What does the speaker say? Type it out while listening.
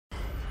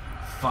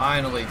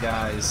Finally,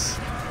 guys.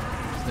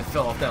 They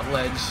fell off that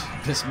ledge.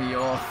 Pissed me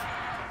off.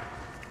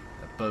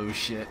 That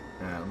bullshit.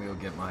 Alright, let me go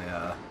get my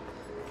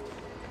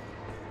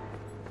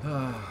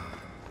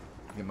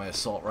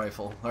assault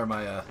rifle. Or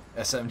my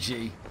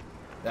SMG.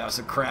 That was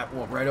some crap.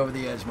 Walked right over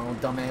the edge. My own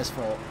dumbass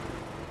fault.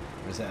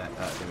 Where's that?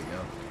 There we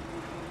go.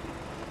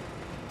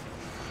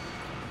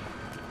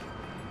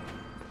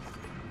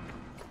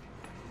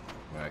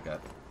 Where I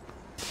got?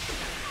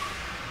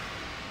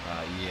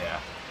 Yeah.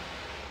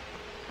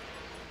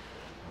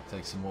 I'll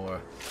take some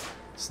more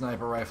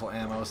sniper rifle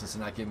ammo since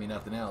they're not giving me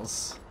nothing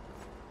else.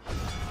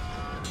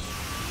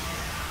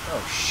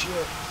 Oh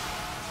shit!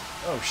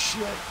 Oh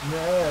shit!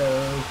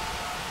 No!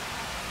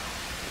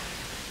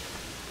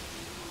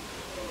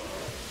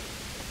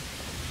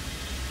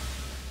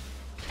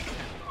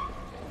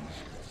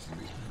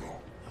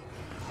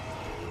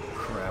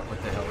 Crap!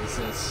 What the hell is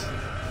this?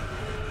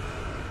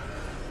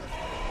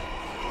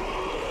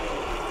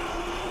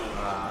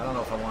 I don't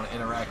know if I want to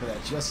interact with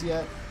that just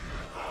yet.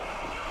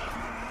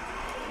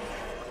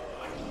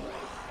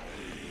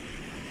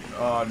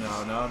 Oh,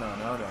 no, no, no,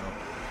 no, no.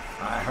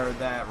 I heard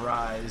that.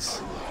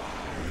 Rise.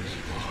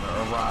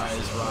 Or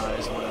rise,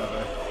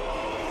 whatever.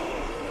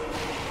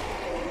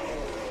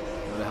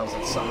 Where the hell's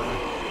that summoner?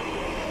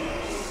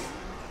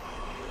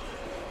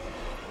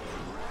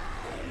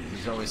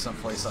 There's always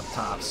someplace up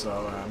top,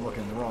 so I'm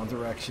looking in the wrong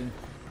direction.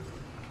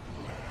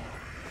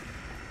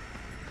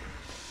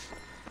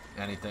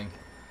 Anything?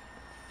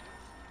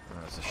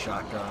 There's a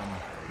shotgun.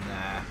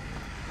 Nah.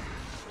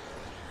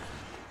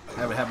 I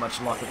haven't had much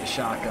luck with the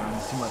shotgun.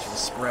 Too much of a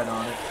spread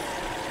on it.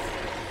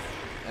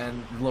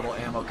 And little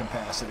ammo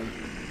capacity.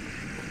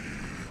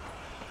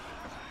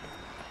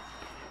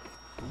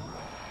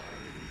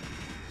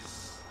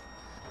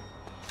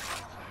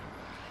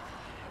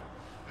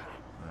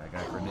 I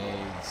got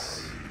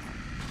grenades.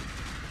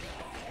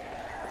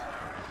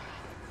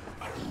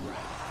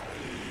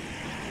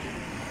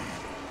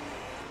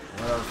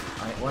 Well,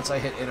 once I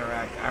hit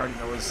interact, I already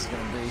know what this is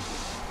going to be.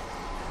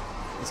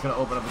 It's going to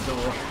open up a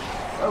door.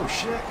 Oh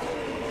shit!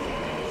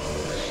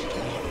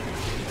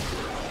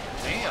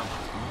 Damn!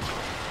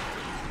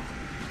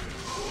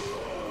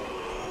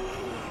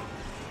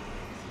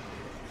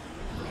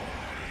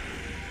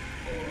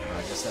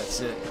 I guess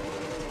that's it. I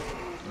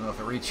don't know if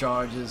it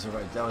recharges or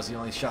that was the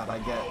only shot I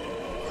get.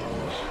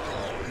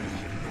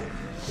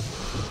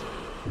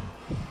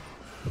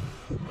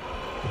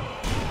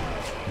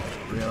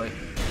 Really?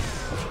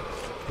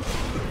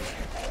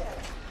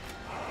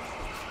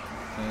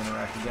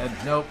 Interact again.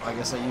 Nope, I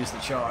guess I used the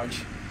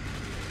charge.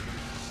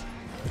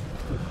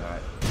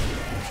 Alright.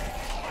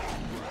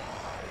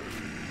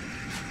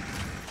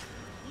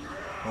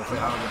 Hopefully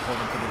I don't get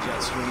pulled into the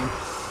jet stream.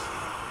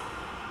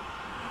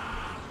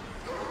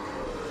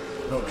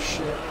 Oh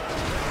shit.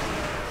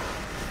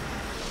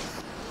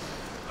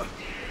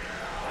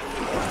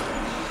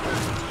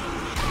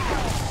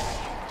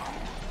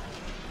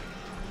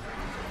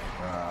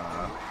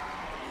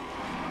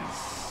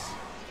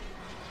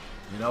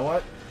 You know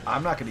what?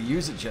 I'm not going to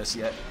use it just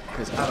yet,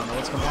 because I don't know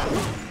what's going to happen.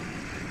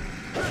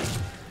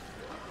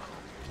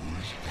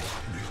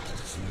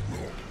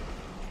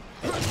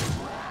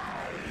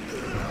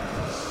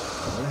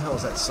 Where the hell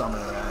is that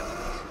summoner at?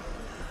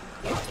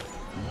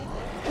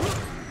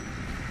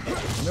 I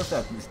wonder if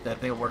that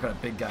thing will work on a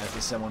big guy if they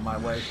send one my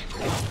way.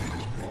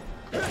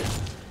 Alright,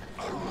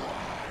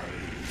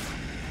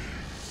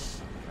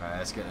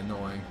 that's getting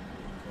annoying.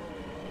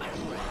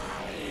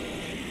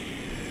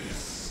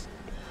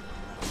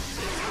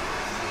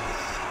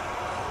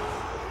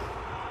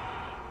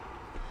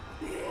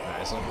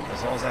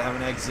 As long as I have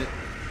an exit.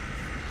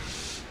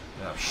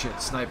 Oh shit,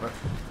 sniper.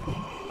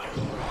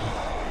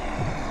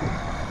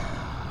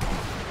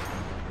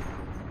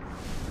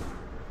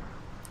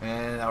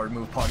 And I'll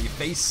remove part of your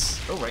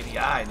face. Oh, right in the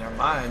eye, never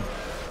mind.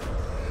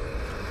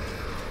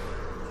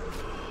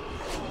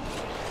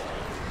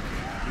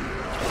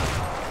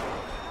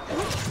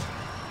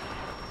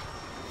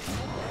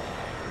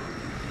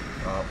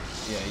 Oh,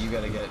 yeah, you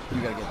gotta get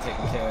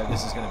taken care of.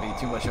 This is gonna be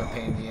too much of a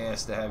pain in the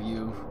ass to have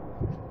you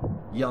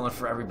yelling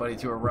for everybody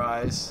to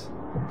arise.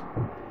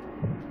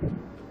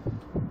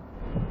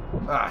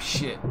 Ah,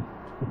 shit.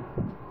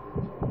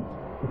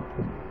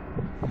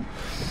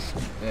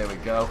 There we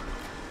go.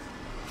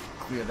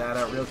 Clear that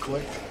out real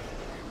quick.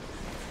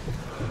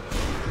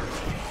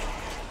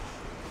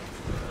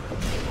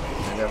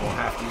 And then we'll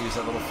have to use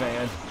that little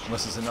fan,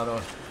 unless there's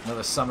another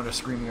summoner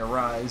screaming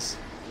arise.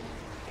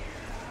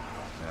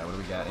 What do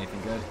we got?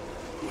 Anything good?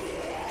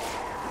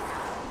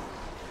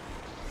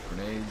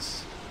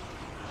 Grenades.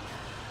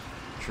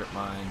 Trip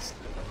mines.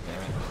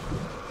 Damn it.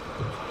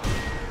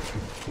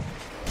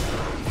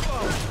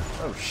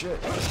 Oh shit.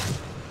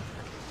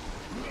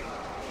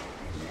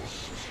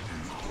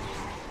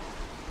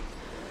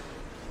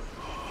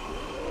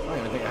 I don't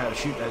even think I had to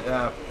shoot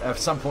that. At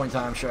some point in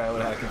time, I'm sure I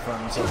would have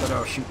confirmed, so I thought I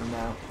was shooting him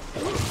now.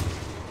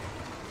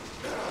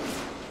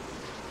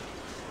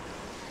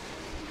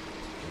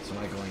 So am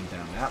I going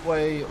down that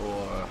way,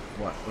 or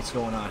what? What's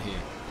going on here?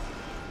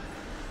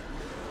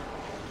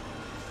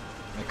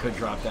 I could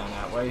drop down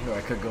that way, or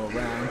I could go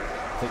around,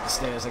 take the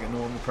stairs like a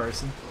normal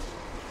person.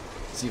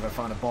 See if I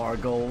find a bar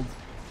of gold.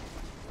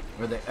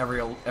 Or the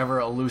ever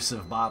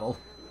elusive bottle.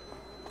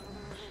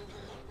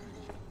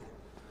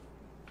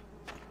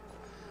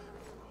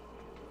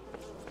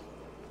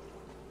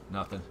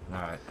 Nothing.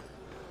 Alright.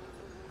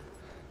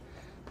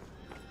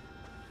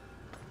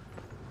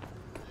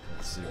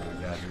 Let's see what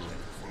we got here.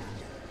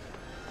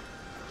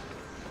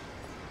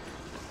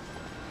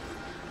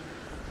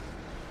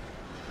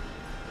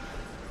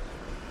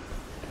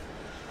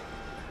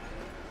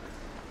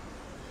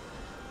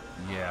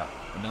 Yeah,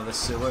 another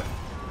sewer.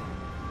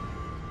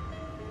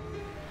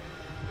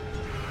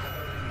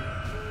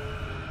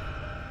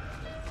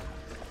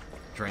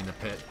 Drain the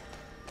pit.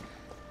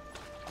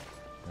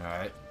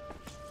 Alright.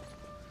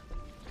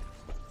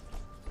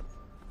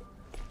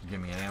 Give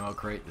me an ammo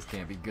crate. This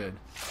can't be good.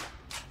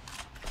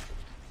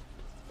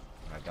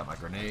 I got my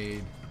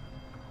grenade.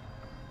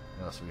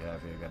 What else do we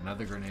have here? Got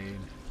another grenade.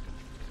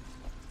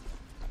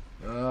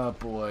 Oh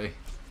boy.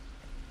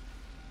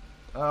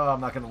 Oh,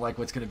 I'm not gonna like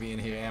what's gonna be in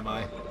here, am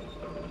I?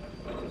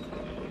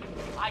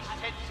 I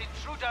sense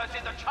intruders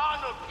in the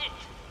charnel pit.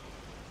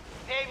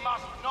 They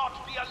must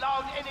not be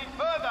allowed any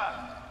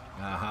further.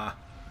 Uh-huh.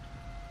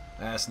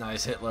 That's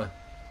nice, Hitler.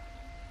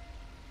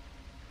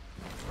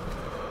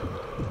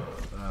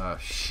 Oh,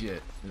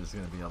 shit. There's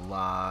gonna be a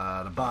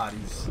lot of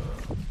bodies.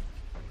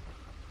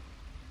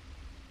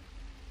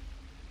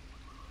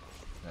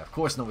 Now, of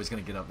course nobody's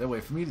gonna get up. They're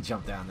waiting for me to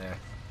jump down there.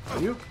 Are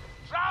you?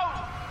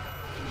 Drown!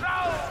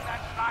 Drown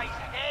and rise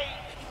again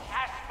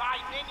as my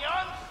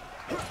minions!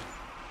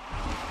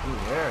 Ooh,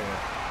 area.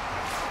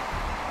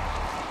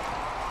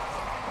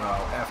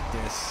 Oh, F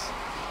this.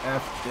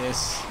 F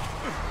this.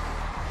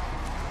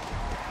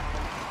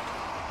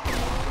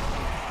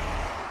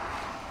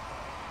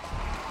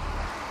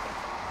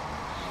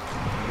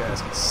 You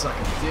guys can suck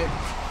a dick.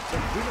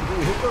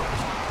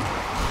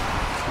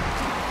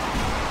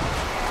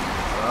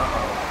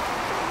 Uh-oh.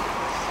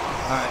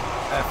 Alright,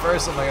 at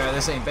first I'm like, alright,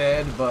 this ain't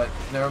bad, but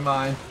never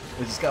mind.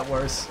 It just got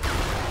worse.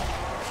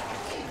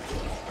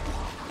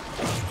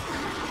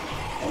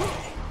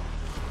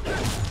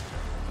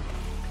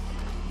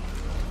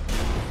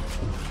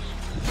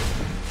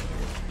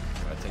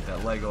 Gotta take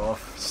that leg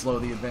off, slow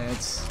the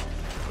advance.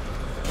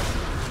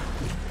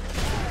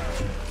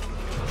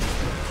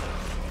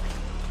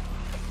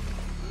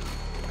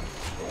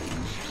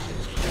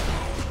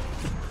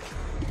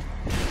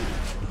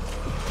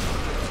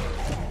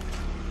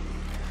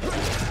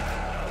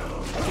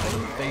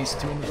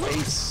 Two in the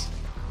face.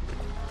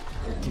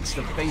 Kicks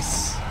the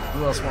face.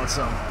 Who else wants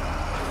some?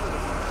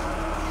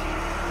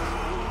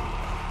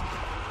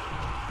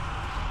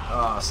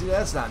 Oh, see,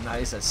 that's not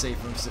nice. That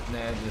safe room sitting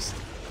there just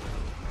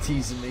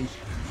teasing me.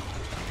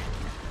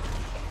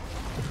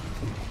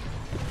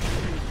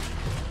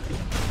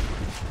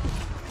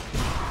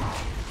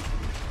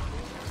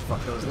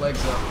 Fuck those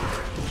legs up.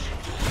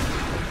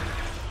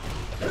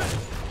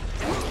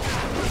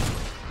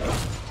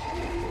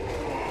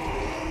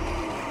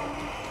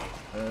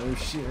 Oh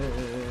shit.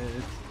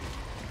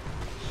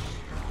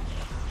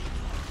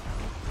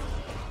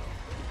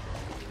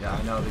 Yeah,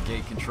 I know the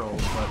gate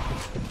controls, but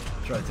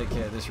try to take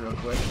care of this real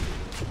quick.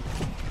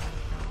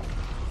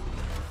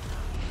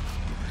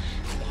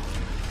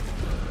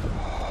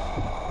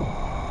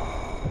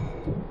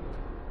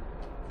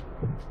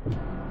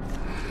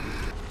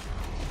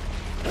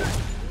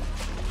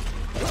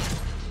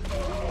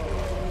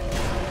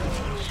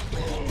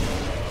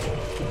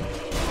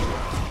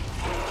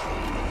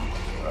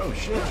 Oh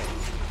shit.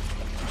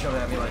 Shove it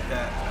at me like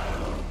that.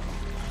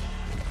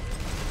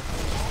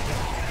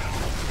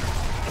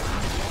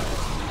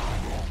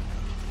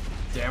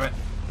 Damn it.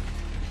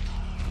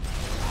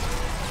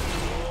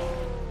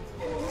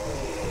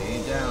 He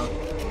ain't down.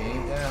 He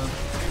ain't down.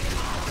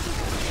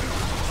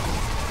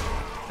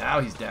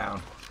 Now he's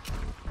down.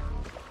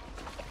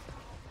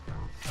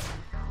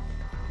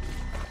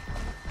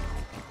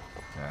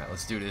 Alright,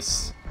 let's do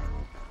this.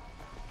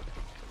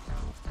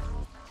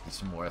 Get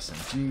some more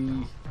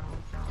SMG.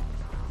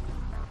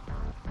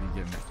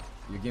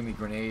 You give me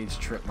grenades,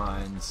 trip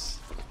mines,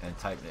 and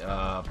type.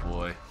 Oh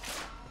boy.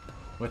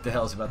 What the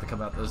hell's about to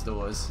come out those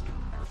doors?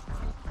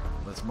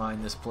 Let's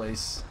mine this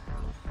place.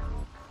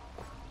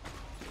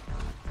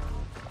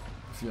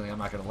 I'm feeling I'm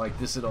not gonna like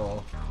this at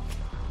all.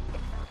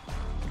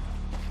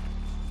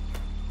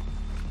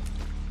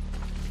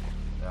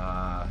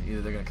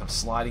 Either they're gonna come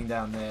sliding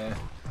down there.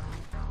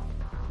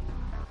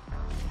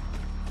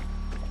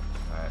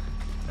 Alright,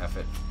 F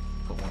it.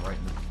 Put one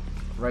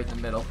right in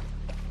the middle.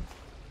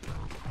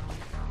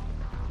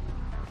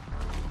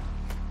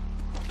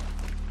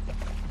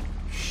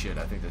 Shit,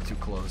 I think they're too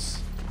close.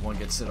 One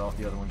gets sit off,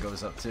 the other one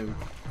goes up too.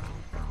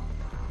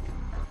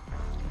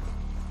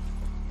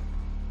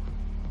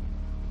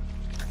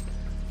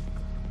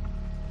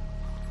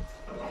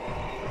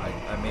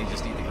 I may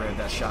just need to grab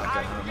that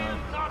shotgun, I don't know.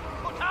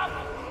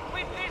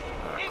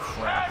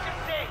 Crap.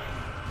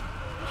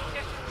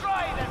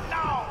 Destroy them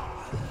now!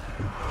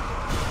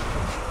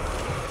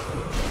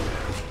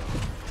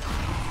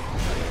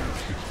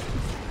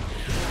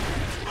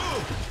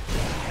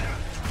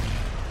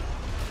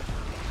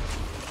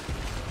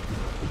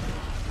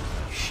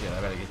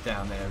 get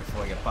down there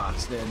before I get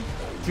boxed in.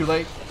 Too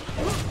late.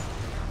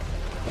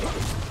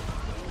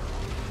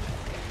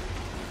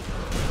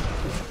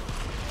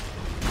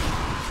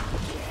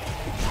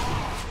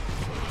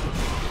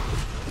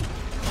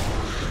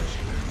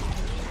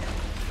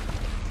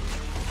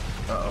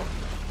 Uh-oh.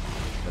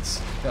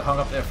 Let's get hung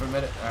up there for a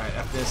minute. Alright,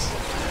 after this.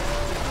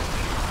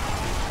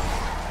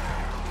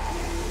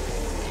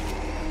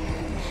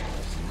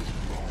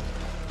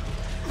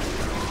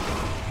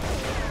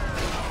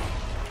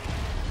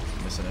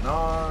 Missing an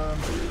arm.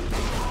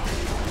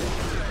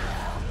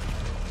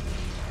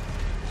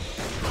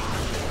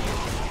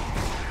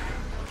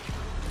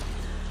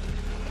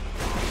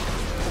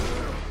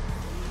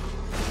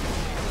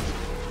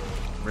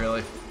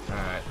 Really?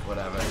 Alright,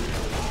 whatever.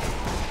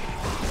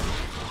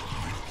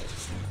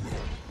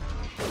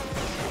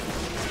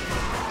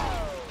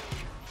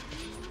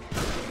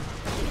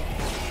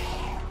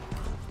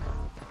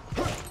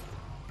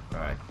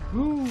 Alright.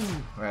 Woo!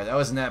 Alright, that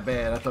wasn't that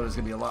bad. I thought it was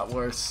gonna be a lot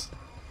worse.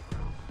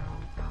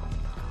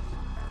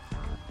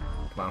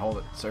 Come on, hold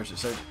it. Search it,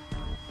 search it.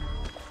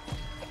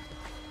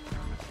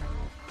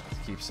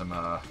 Let's keep some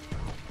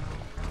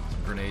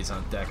grenades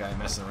on deck. I ain't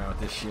messing around with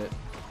this shit.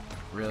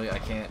 Really? I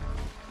can't.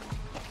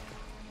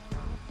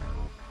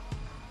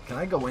 Can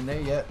I go in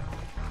there yet?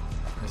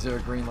 Is there a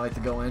green light to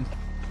go in?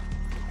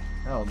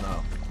 Hell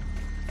no.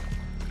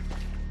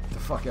 What the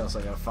fuck else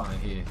I gotta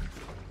find here?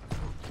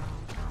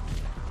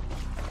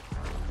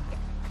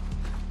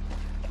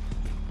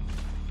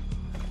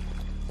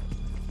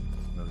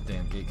 Another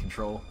damn gate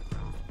control.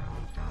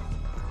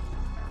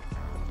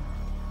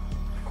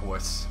 Of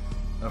course.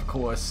 Of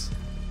course.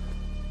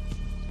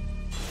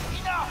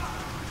 Enough!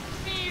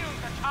 Feel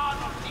the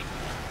carnal thing.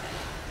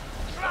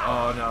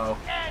 Oh no.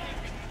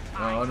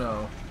 Oh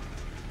no.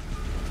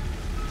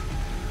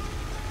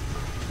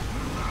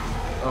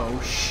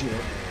 Oh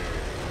shit.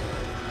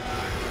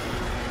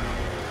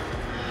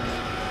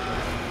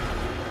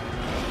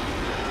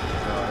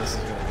 Oh, this is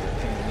gonna be a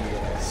pain in the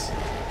ass.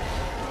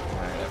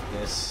 Alright, after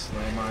this,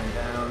 landmine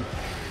down.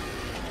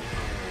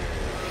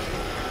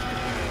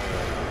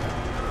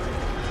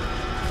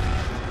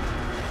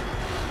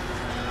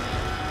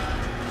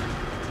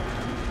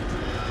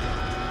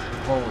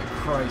 Holy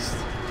Christ.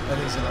 That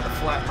thing's about to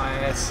flap my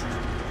ass.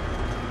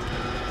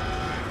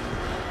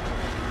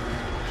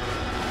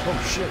 Oh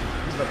shit,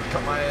 he's about to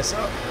cut my ass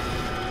up.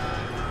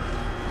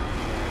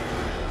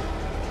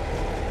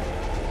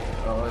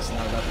 Oh, this is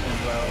not about to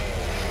end well.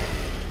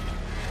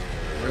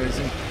 Where is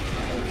he?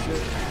 Oh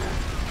shit.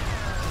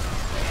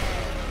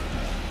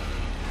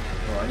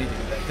 Oh, I need to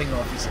get that thing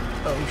off. He's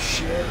like, oh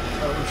shit,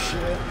 oh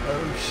shit,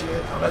 oh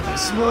shit. I'm about to get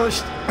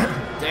smushed.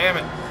 Damn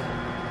it.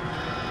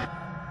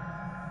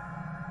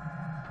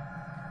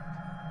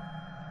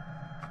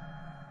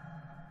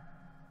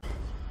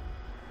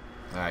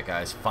 Alright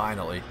guys,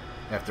 finally.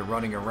 After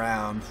running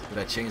around with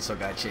that chainsaw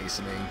guy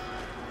chasing me and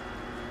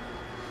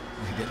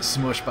getting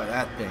smushed by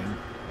that thing,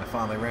 I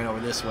finally ran over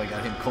this way,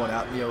 got him caught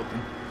out in the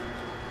open,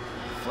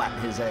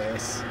 flattened his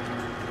ass. I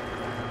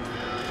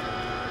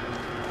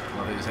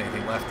don't think there's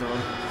anything left of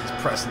him. He's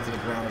pressed into the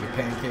ground like a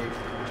pancake.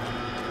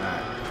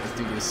 Alright, let's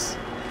do this.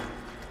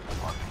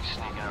 I've been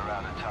sneaking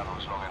around the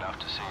tunnels long enough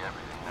to see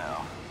everything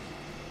now.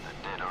 The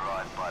dead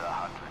arrive by the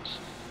hundreds,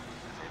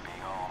 and they're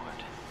being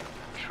armored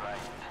and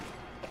trained.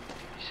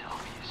 This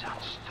army is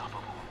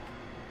unstoppable.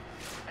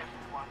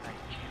 Everyone they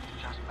kill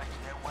just makes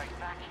their way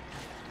back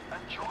here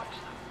and joins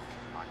them.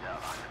 I doubt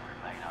I can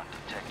remain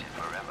undetected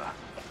forever.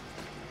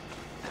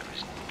 There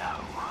is no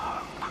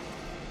hope.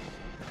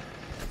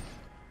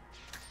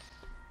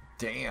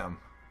 Damn.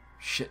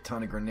 Shit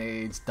ton of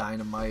grenades,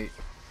 dynamite,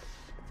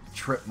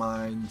 trip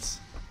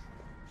mines.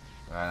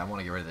 Alright, I want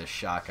to get rid of this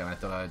shotgun. I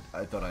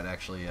thought I'd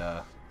actually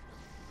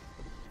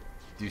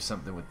do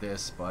something with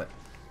this, but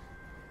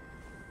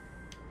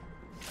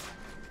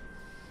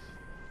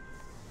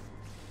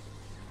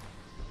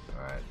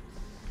alright,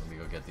 let me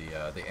go get the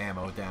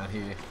ammo down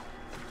here.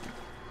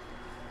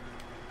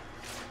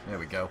 There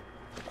we go.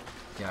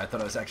 Yeah, I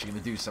thought I was actually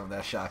gonna do some of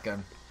that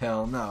shotgun.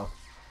 Hell no.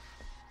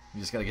 You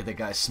just gotta get that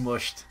guy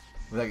smushed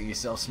without getting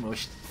yourself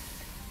smushed.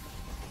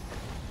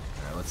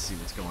 Alright, let's see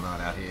what's going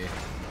on out here.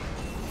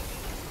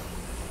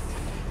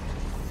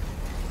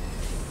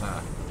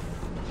 Huh.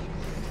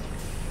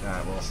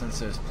 Alright, well, since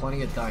there's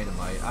plenty of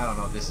dynamite, I don't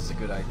know if this is a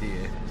good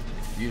idea.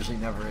 Usually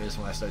never is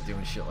when I start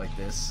doing shit like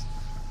this.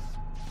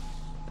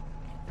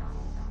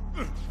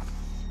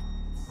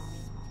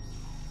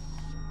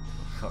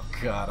 Oh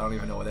god, I don't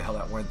even know where the hell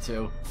that went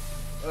to.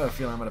 I have a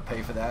feeling I'm gonna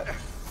pay for that.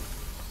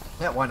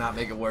 Yeah, why not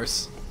make it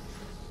worse?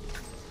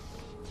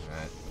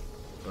 Alright.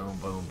 Boom,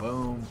 boom,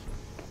 boom.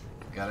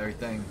 Got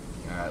everything.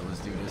 Alright, let's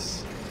do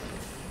this.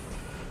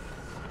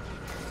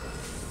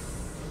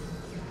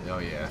 Oh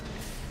yeah.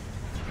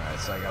 Alright,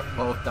 so I got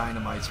both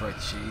dynamites right.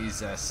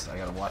 Jesus, I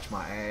gotta watch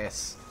my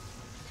ass.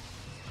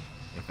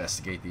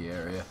 Investigate the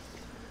area.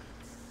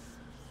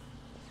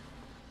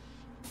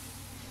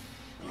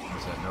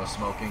 Is that no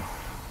smoking?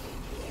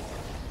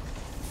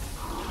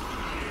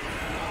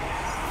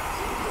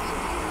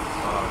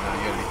 Oh no, you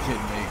gotta be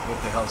kidding me. What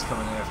the hell's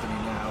coming after me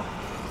now?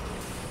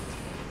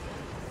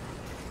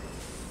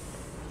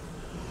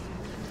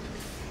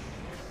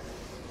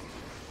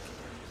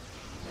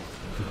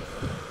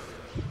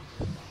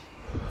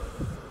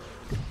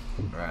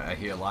 Alright, I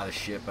hear a lot of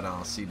shit, but I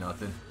don't see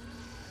nothing.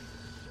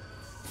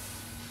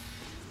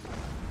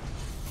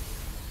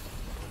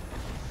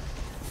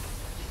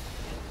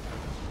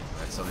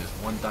 Alright, so there's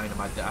one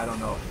dynamite there. I don't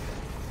know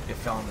if it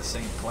fell in the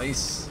same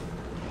place.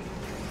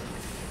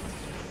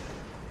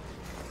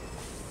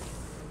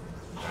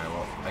 Alright,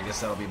 well, I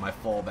guess that'll be my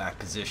fallback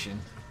position.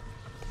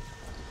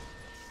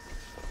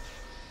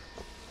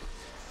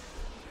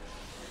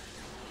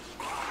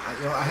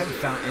 You know, I haven't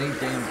found any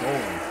damn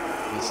gold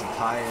this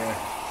entire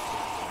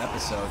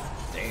episode.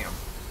 Damn.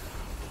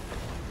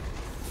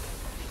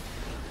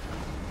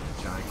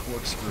 Giant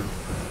corkscrew.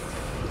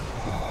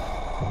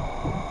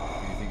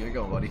 Where do you think you're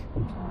going, buddy?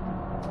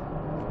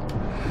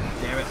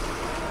 Damn it.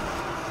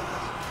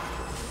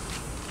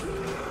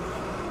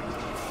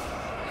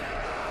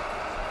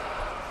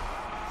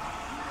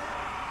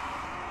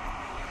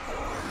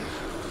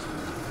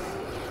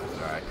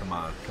 Alright, come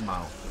on, come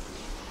on.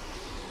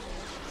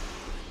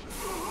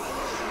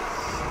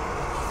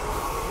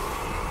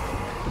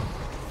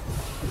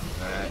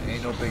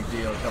 Ain't no big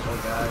deal, a couple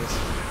of guys.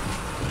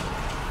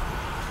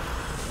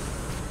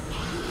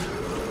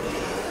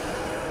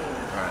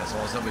 Alright, as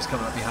long as nobody's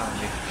coming up behind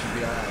me, should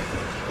be alright.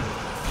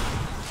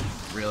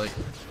 Really?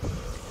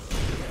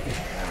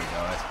 There we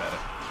go, that's better.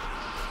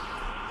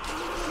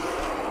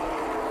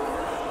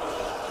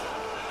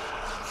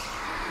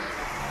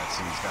 Let's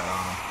see what he's got on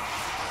him.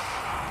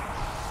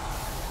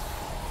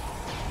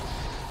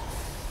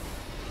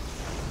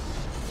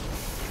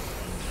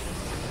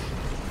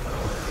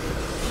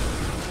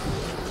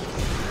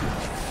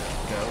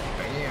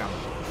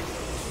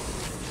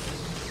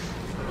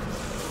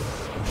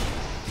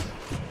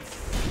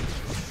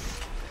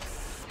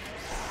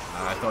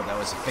 I thought that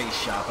was a face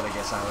shot, but I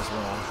guess I was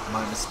wrong.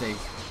 My mistake.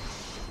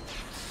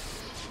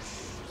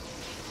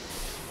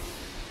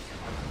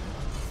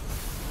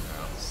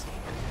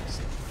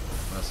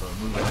 So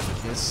move on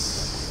with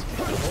this.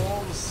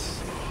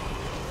 Balls.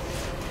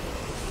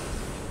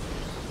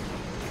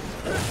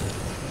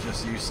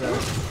 Just you said.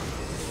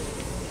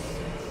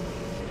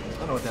 I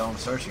don't know what the hell I'm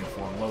searching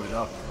for. I'm loaded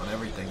up on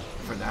everything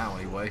for now,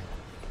 anyway.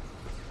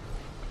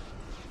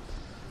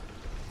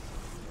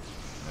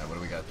 Now, what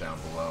do we got down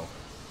below?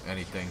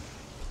 Anything?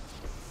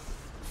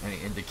 Any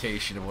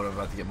indication of what I'm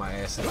about to get my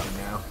ass into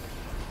now?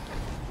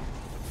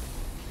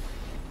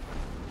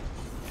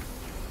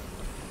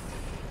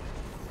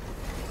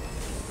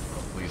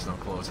 Oh, please don't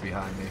close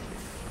behind me.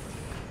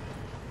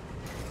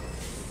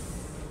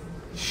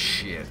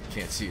 Shit,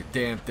 can't see a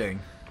damn thing.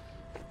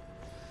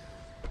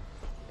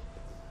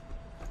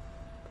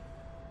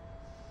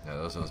 Yeah,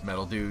 those are those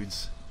metal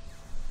dudes.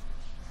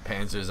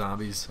 Panzer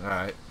zombies.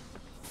 Alright.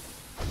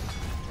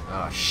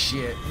 Oh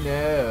shit,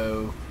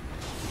 no.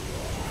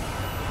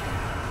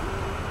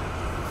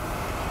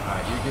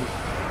 Alright, you can.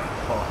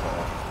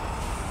 Oh.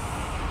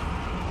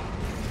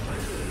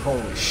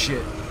 Holy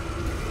shit.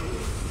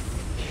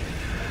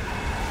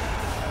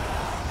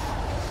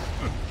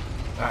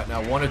 Alright,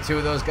 now one or two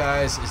of those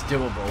guys is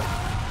doable.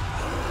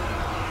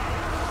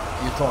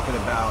 You're talking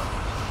about.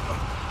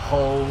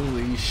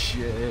 Holy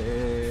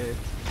shit.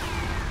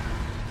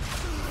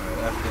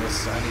 Alright, after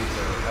this, I need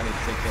to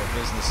take care of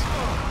business.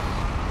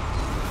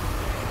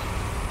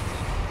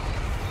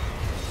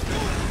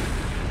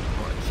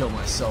 Kill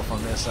myself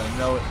on this, I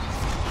know it.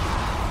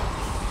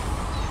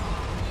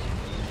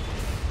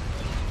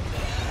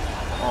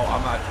 Oh,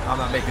 I'm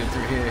not making it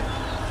through here.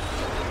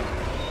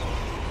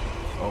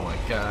 Oh my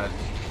god.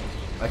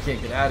 I can't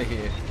get out of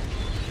here.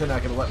 They're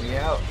not gonna let me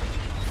out.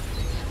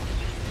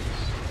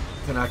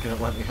 They're not gonna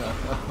let me out.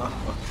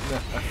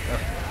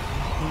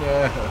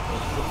 No.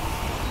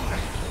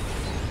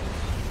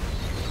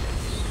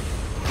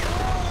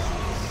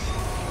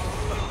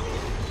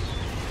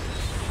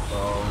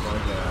 Oh my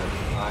god.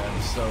 I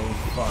am so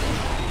fucked.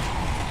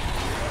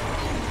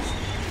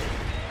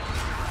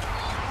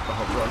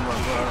 Oh, run,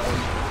 run, run.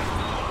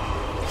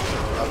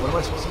 What am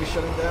I supposed to be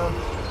shutting down?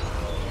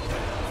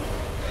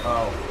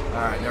 Oh,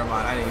 alright, never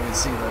mind. I didn't even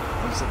see the...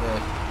 Who's it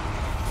there?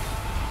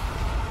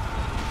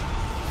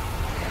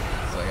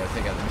 So I gotta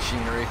take out the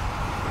machinery.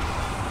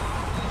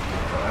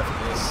 Go after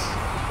this.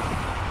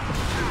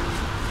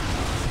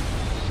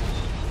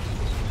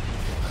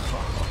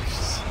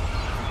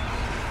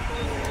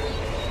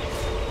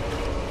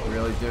 Oh,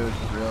 really, dude?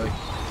 Really?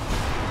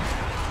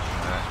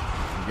 Alright,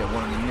 you get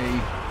one in the knee.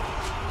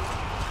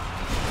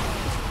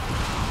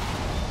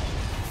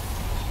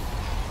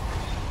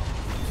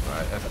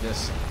 Alright, after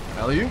this.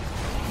 Alley-oop.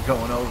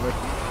 Going over.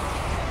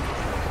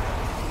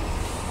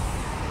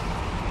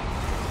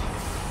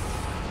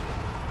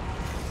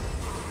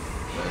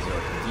 Is there like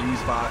a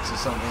fuse box or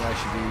something I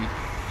should be?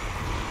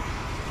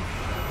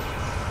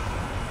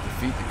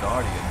 Defeat the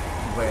Guardian.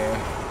 Where?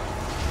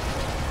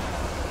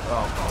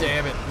 Oh,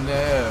 damn it,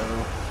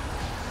 no.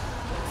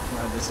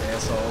 Not this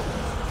asshole.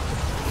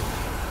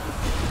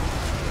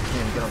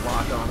 Can't even get a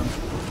lock on him.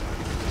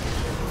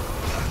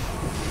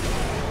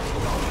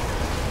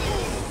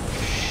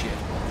 Shit.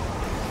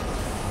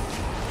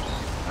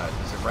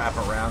 Does it wrap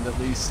around at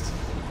least?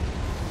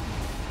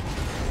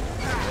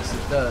 Yes,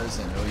 it does,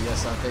 and oh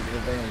yes, I'm taking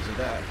advantage of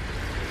that.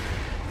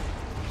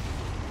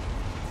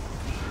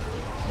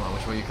 Come on,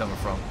 which way are you coming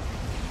from?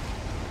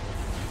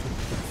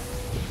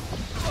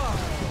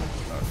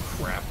 Oh,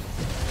 crap.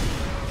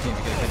 Can't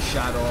even get a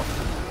headshot off.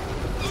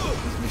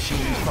 This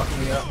machine is fucking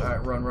me up.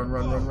 Alright, run, run,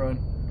 run, run, run.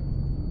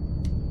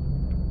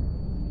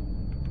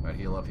 Alright,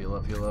 heal up, heal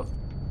up, heal up.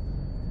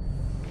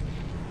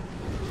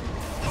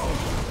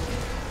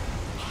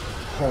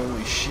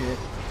 Holy shit.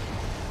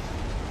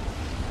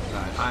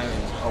 Alright, I'm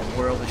in a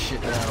world of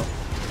shit now.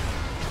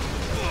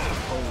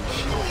 Oh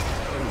shit,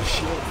 oh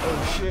shit,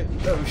 oh shit,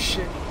 oh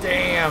shit,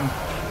 damn!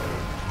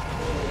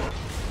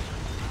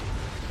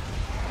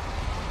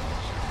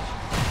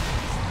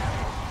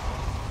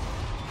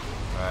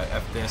 Alright,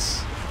 F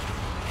this.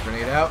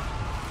 Grenade out.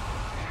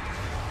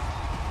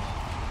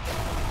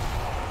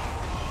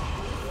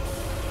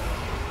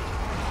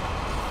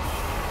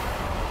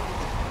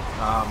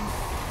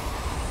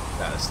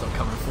 That is still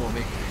coming for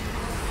me.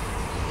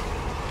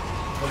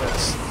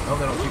 Oh,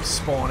 they don't keep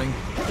spawning.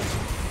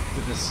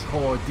 Get this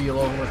whole ordeal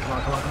over with. Come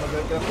on, come on, come on,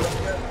 get up, get up,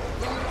 get up.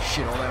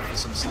 Shit, all that for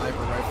some sniper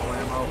rifle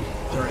ammo.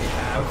 They already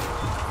have.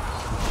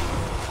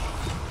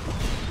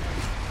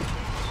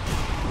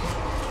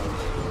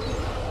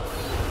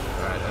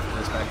 Alright, after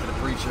this, back to the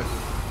preacher.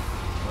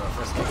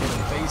 First kick him in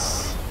the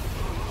face.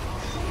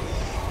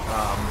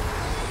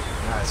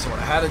 Alright, so what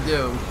I had to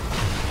do,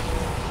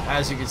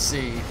 as you can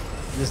see,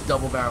 this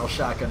double barrel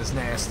shotgun is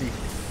nasty.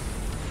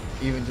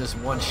 Even just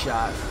one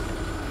shot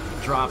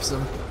drops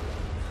him.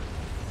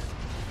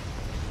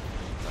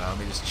 Let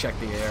me just check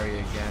the area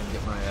again,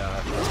 get my,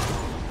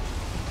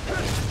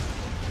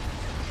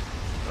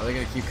 Are they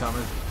gonna keep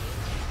coming?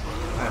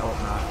 I hope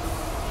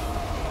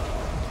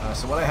not.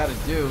 So what I had to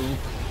do...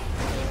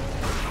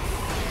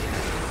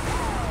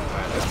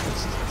 Alright, let's get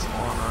some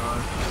armor on.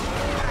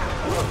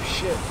 Oh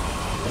shit.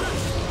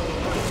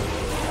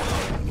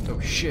 Oh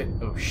shit,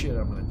 oh shit,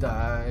 I'm gonna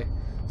die.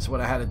 So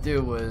what I had to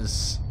do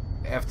was,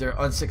 after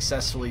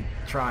unsuccessfully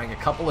trying a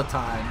couple of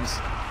times,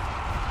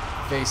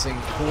 facing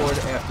horde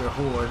after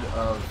horde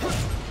of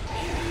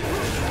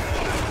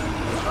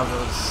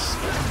those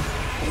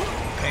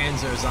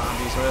panzer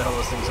zombies, whatever the hell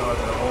those things are,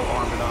 that are all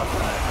armored up.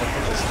 I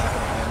think it's not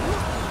gonna end.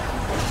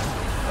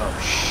 Oh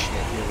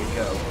shit, here we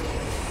go.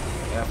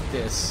 F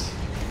this.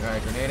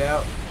 Alright, grenade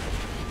out.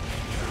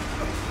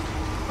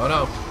 Oh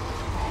no.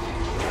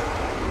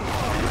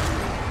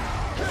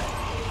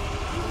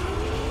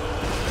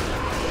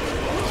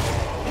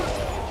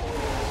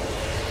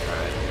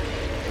 Alright,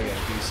 we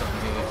gotta do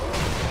something here.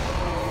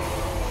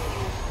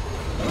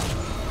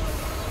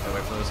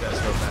 Wait for those guys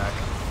to go back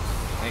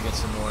and get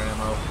some more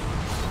ammo.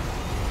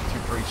 Two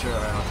preacher,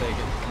 alright, I'll take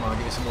it. Come on,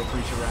 give me some more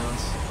preacher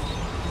rounds.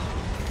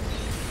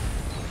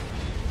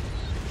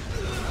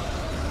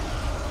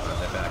 Alright,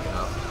 they're backing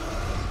up.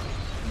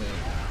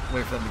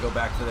 Wait for them to go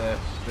back to their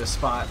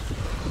spot.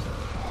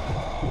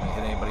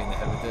 Hit anybody in the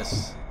head with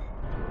this?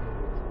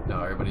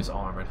 No, everybody's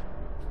armored.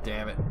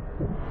 Damn it.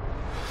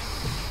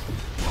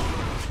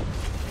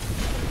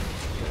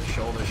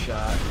 Shoulder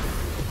shot,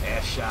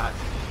 ass shot.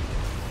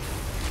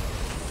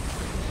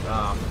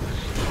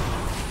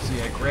 So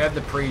yeah, grab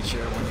the preacher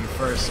when you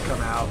first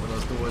come out when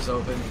those doors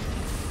open,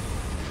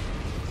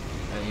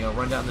 and you know,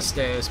 run down the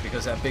stairs,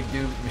 because that big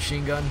dude with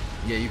machine gun,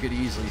 yeah, you could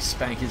easily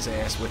spank his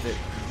ass with it.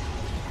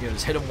 You know,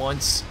 just hit him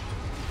once,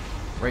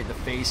 right in the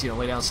face. You know,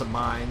 lay down some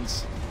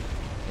mines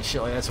and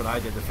shit like that. That's what I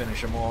did to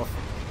finish him off.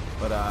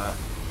 But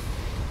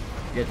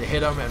you have to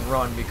hit him and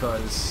run,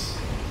 because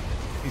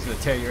he's gonna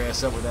tear your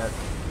ass up with that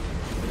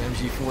with an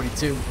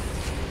MG42.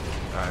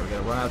 All right, we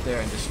gotta run out there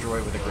and destroy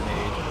it with a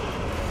grenade.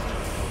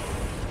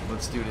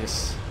 Let's do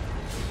this.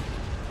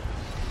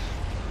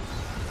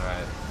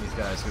 Alright,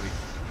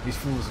 these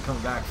fools are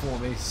coming back for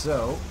me,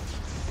 so...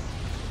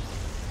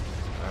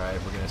 Alright,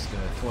 we're just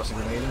gonna toss a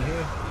grenade in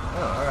here.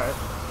 Oh, alright.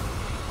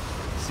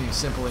 Seems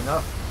simple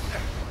enough.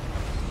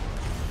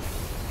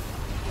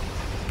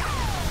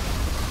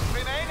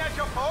 Remain at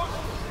your post.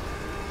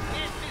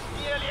 This is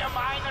merely a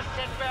minor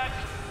setback.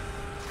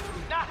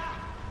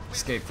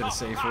 Escape to the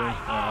safe room.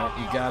 Alright,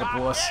 you got it,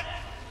 boss.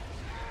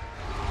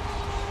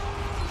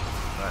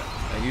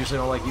 I usually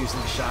don't like using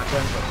the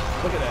shotgun, but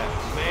look at that.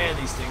 Man,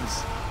 these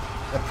things,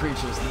 that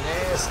preacher's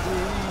nasty.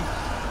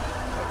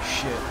 Oh,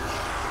 shit.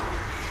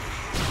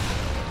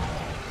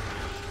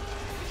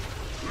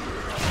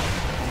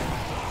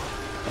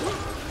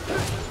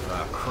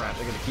 Oh, crap.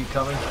 They're going to keep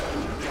coming.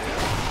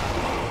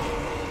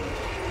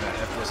 Alright,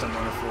 after this, I'm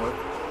running for it.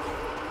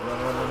 Run,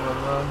 run, run, run,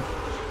 run.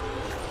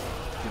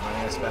 Get my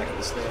ass back up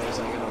the stairs.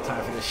 I ain't got no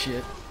time for this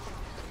shit.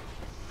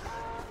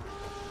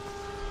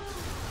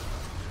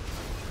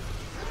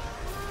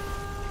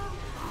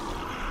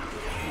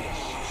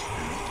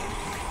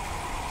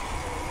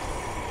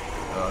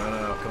 Oh,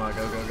 no, come on,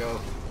 go, go, go.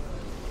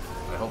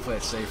 Right, hopefully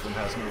that safe room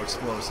has more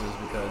explosives,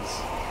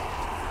 because...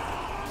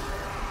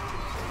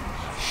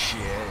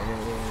 Shit.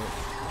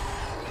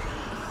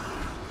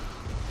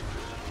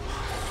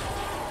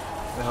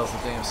 Where the hell's the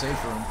damn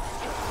safe room?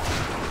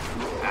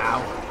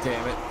 Ow,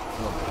 damn it,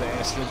 little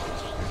bastard.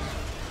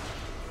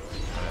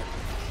 Alright.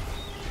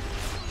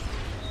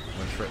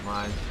 One trip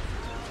mine.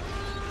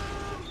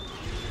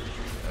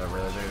 Oh,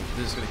 really?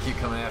 They're just gonna keep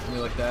coming after me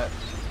like that?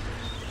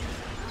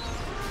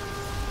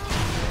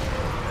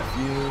 F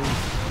you.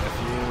 F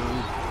you.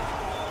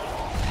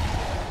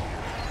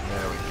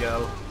 There we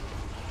go.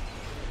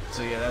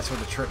 So yeah, that's where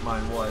the trip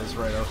mine was,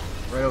 right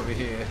over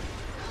here.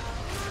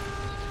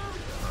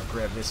 I'll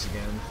grab this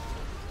again.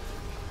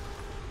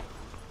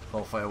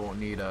 Hopefully I won't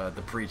need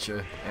the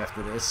preacher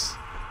after this.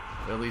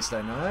 But at least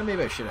I know.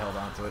 Maybe I should have held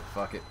on to it.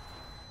 Fuck it.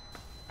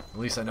 At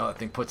least I know that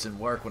thing puts in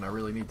work when I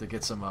really need to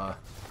get some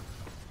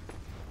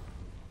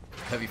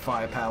heavy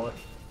firepower.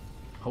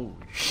 Holy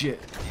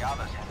shit. The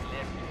others have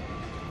left.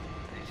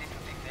 They seem to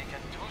think they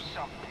can do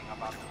something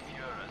about the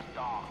Führer's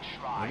dark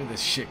shrine. Look at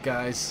this shit,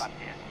 guys. But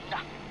there's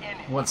nothing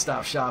anywhere.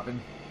 One-stop shopping.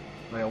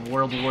 Like a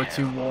World War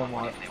II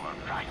Walmart. If they were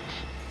right.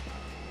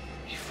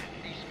 We should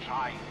at least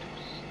try to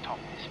stop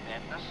this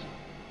madness.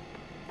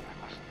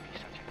 I mustn't be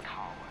such a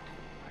coward.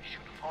 I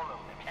should follow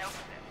them, help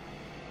them.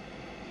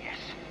 Yes,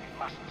 we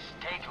must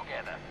stay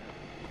together.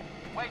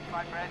 Wait,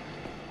 my friends.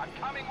 I'm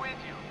coming with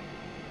you.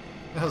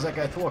 What the hell's that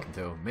guy talking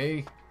to?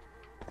 Me?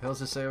 What the hell's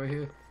this say over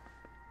here?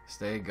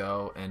 Stay,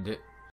 go, end it.